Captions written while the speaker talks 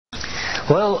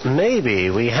Well, maybe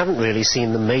we haven't really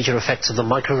seen the major effects of the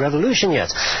micro-revolution yet.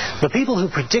 The people who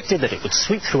predicted that it would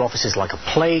sweep through offices like a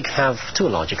plague have, to a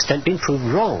large extent, been proved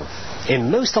wrong.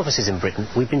 In most offices in Britain,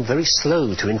 we've been very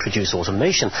slow to introduce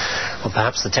automation. Or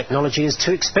perhaps the technology is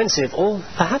too expensive, or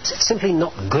perhaps it's simply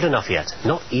not good enough yet,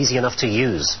 not easy enough to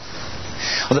use.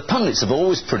 Well, the pundits have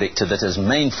always predicted that as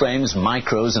mainframes,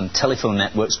 micros and telephone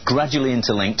networks gradually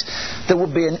interlinked, there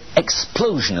would be an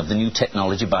explosion of the new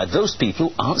technology by those people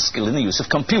who aren't skilled in the use of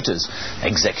computers.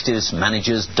 Executives,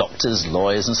 managers, doctors,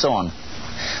 lawyers and so on.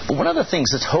 But one of the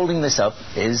things that's holding this up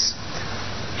is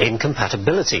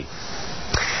incompatibility.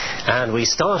 And we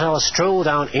start our stroll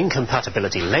down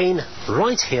incompatibility lane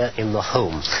right here in the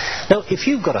home. Now, if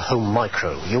you've got a home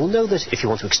micro, you'll know that if you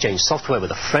want to exchange software with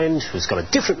a friend who's got a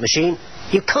different machine,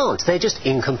 you can't. They're just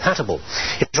incompatible.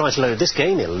 If you try to load this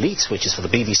game, Elite, which is for the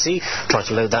BBC, try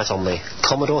to load that on the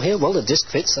Commodore here, well, the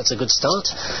disc fits, that's a good start.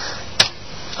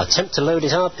 Attempt to load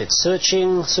it up, it's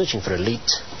searching for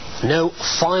Elite. No,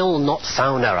 file not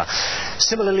found error.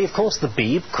 Similarly, of course, the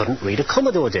Beeb couldn't read a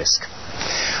Commodore disk.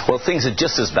 Well, things are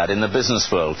just as bad in the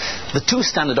business world. The two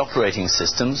standard operating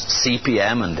systems,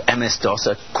 CP/M and MS-DOS,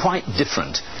 are quite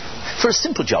different. For a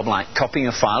simple job like copying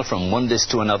a file from one disk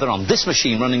to another on this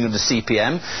machine running under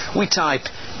CP/M, we type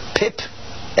pip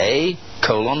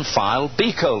A:"file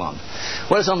B:",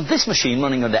 whereas on this machine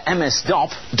running under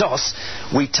MS-DOS,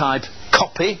 we type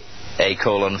copy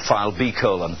A:"file B:".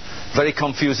 Very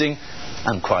confusing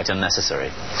and quite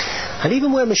unnecessary. And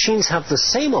even where machines have the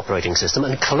same operating system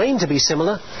and claim to be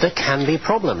similar, there can be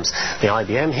problems. The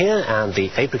IBM here and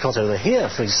the Apricot over here,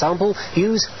 for example,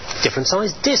 use different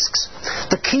sized disks.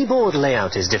 The keyboard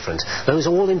layout is different. Those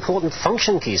all-important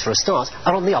function keys, for a start,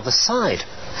 are on the other side.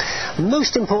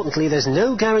 Most importantly, there's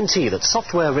no guarantee that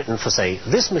software written for, say,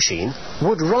 this machine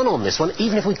would run on this one,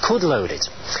 even if we could load it.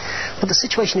 But the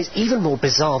situation is even more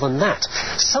bizarre than that.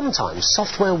 Sometimes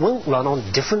software won't run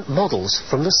on different models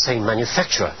from the same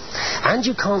manufacturer. And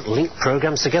you can't link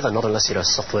programs together, not unless you're a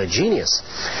software genius.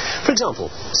 For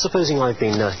example, supposing I've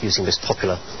been using this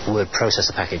popular word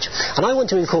processor package, and I want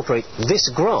to incorporate this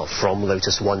graph from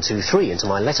Lotus 123 into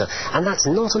my letter, and that's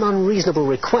not an unreasonable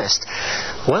request.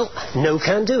 Well, no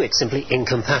can do, it's simply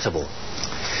incompatible.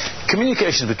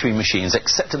 Communication between machines,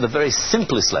 except at the very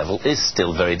simplest level, is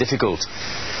still very difficult.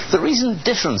 The reason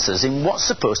differences in what's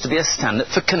supposed to be a standard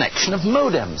for connection of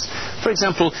modems. For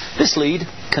example, this lead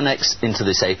connects into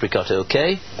this Apricot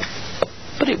OK,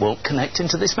 but it won't connect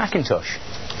into this Macintosh.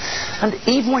 And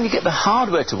even when you get the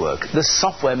hardware to work, the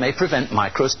software may prevent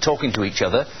micros talking to each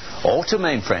other or to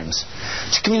mainframes.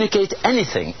 To communicate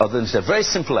anything other than at a very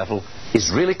simple level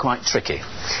is really quite tricky.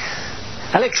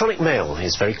 Electronic mail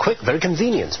is very quick, very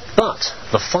convenient, but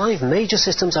the 5 major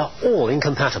systems are all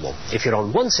incompatible. If you're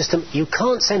on one system, you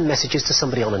can't send messages to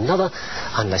somebody on another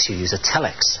unless you use a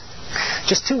telex.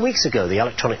 Just 2 weeks ago, the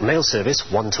electronic mail service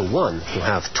 1-to-1, who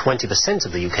have 20%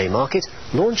 of the UK market,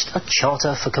 launched a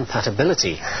charter for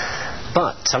compatibility.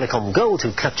 But Telecom Gold,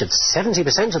 who captured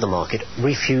 70% of the market,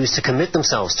 refused to commit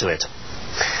themselves to it.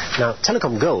 Now,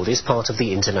 Telecom Gold is part of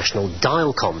the international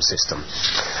Dialcom system.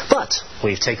 But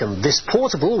we've taken this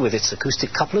portable with its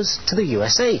acoustic couplers to the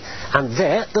USA, and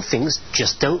there the things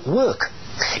just don't work.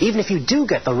 Even if you do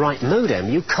get the right modem,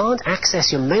 you can't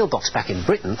access your mailbox back in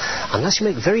Britain unless you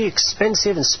make very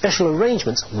expensive and special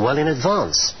arrangements well in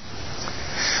advance.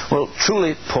 Well,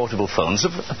 truly portable phones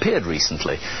have appeared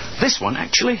recently. This one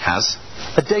actually has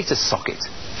a data socket.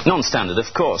 Non-standard,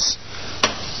 of course.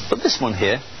 But this one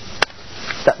here,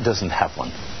 that doesn't have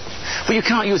one. But you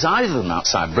can't use either of them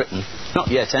outside Britain. Not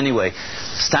yet, anyway.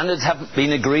 Standards haven't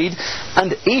been agreed,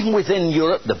 and even within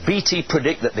Europe, the BT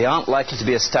predict that they aren't likely to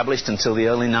be established until the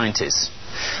early 90s.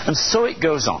 And so it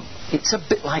goes on. It's a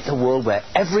bit like the world where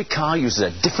every car uses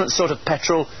a different sort of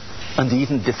petrol and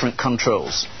even different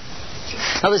controls.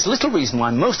 Now, there's little reason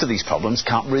why most of these problems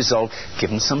can't be resolved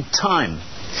given some time.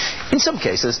 In some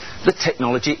cases, the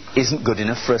technology isn't good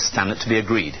enough for a standard to be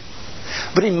agreed.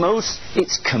 But in most,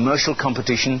 it's commercial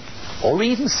competition or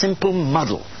even simple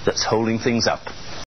muddle that's holding things up.